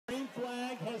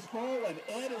full, and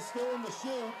Ed is still in the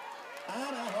chute.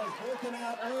 Anna has broken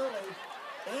out early.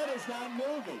 Ed is not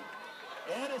moving.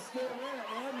 Ed is still there.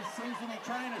 Ed seems to be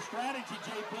trying a strategy,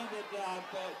 JP, that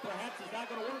perhaps is not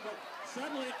going to work, but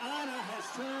suddenly Anna has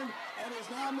turned and is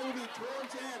now moving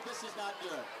towards Ed. This is not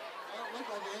good. Well, it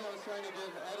looked like Anna was trying to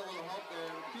give Ed a little help there.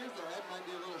 It appears that Ed might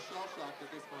be a little shell-shocked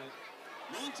at this point.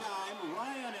 Meantime,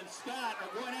 Ryan and Scott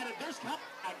are going at it. There's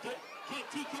contact.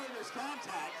 TK, there's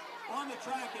contact on the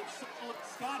track, and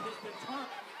Scott has been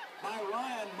turned by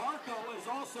Ryan. Marco is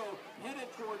also headed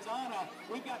towards Anna.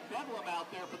 We've got Bedlam out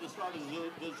there for the start of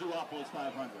the Zoopolis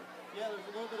 500. Yeah, there's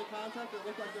a little bit of contact. It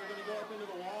looked like they were going to go up into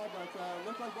the wall, but it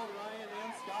looked like both Ryan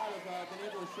and Scott have been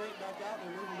able to straighten back out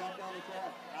and they're moving back down the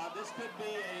track. This could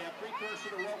be a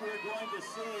precursor to what we're going to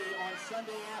see on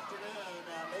Sunday afternoon.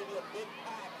 Maybe a big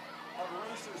pack of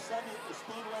racers Sunday at the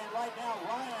Speedway. And right now,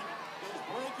 Ryan is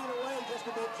breaking away just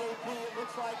a bit, JP. It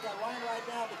looks like Ryan right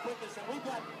now the quickest, and we've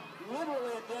got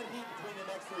literally a dead heat between the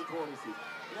next three tortoises.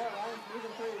 Yeah, Ryan's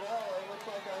moving pretty well. It looks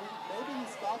like maybe he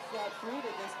stops that fruit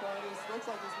at this point. It looks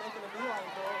like he's making a beeline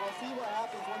for it. We'll see what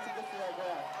happens once he gets to that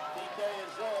grass. TK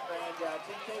is up, and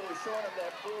TK was short of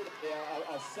that fruit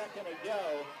a second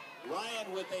ago. Ryan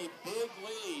with a big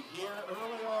lead here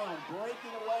early on,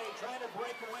 breaking away, trying to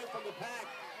break away from the pack.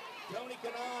 Tony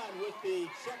Kanaan with the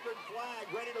checkered flag,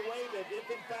 ready to wave it if,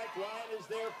 in fact, Ryan is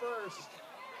there first.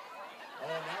 Oh,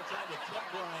 now trying to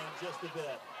tempt Ryan just a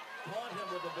bit. Taunt him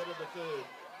with a bit of the food.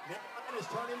 Now Ryan is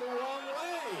turning the wrong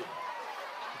way.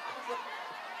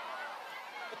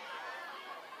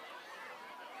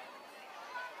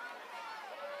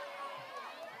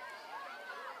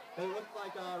 It looked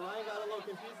like Ryan got a little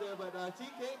confused there, but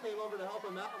TK came over to help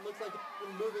him out. It looks like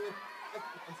he's moving it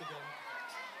once again.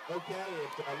 Okay,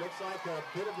 it looks like a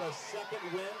bit of a second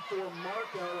win for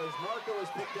Marco as Marco has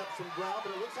picked up some ground,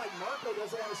 but it looks like Marco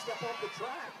doesn't want to step off the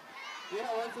track. Yeah,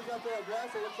 once he got to that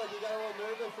grass, it looks like he got a little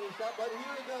nervous and he stopped, but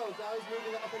here he goes. Now he's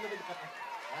moving up into the grass.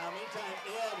 Meantime,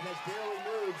 Ed has barely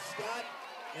moved. Scott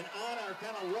and Anna are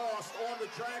kind of lost on the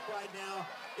track right now.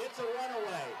 It's a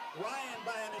runaway. Ryan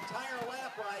by an entire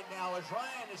lap right now as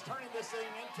Ryan is turning this thing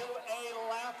into a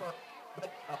lapper.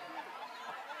 But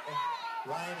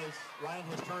Ryan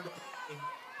has turned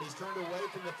away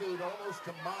from the food almost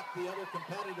to mock the other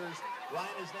competitors.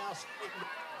 Ryan is now speaking.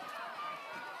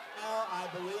 Now I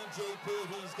believe JP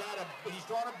he's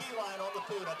drawn a beeline on the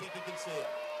food. I think you can see it.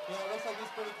 Yeah, it looks like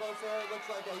he's pretty close there. It looks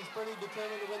like he's pretty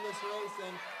determined to win this race,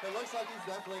 and it looks like he's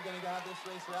definitely going to have this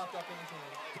race wrapped up in his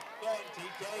hand. Okay,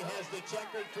 TK has the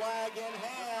checkered flag in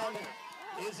hand.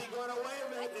 Is he going to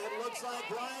wave it? It looks like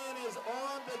Ryan is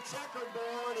on the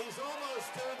checkerboard. He's almost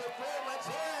to the front. Let's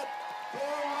hear it for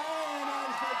Ryan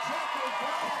as the checkered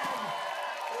flag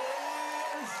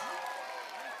is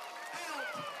out.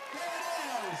 There it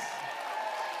is.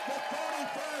 The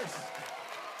 31st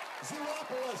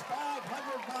Zoopolis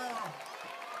 500-mile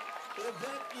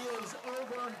event is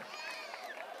over.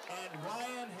 And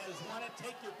Ryan has won it.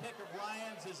 Take your pick of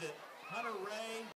Ryan's. Is it Hunter Ray?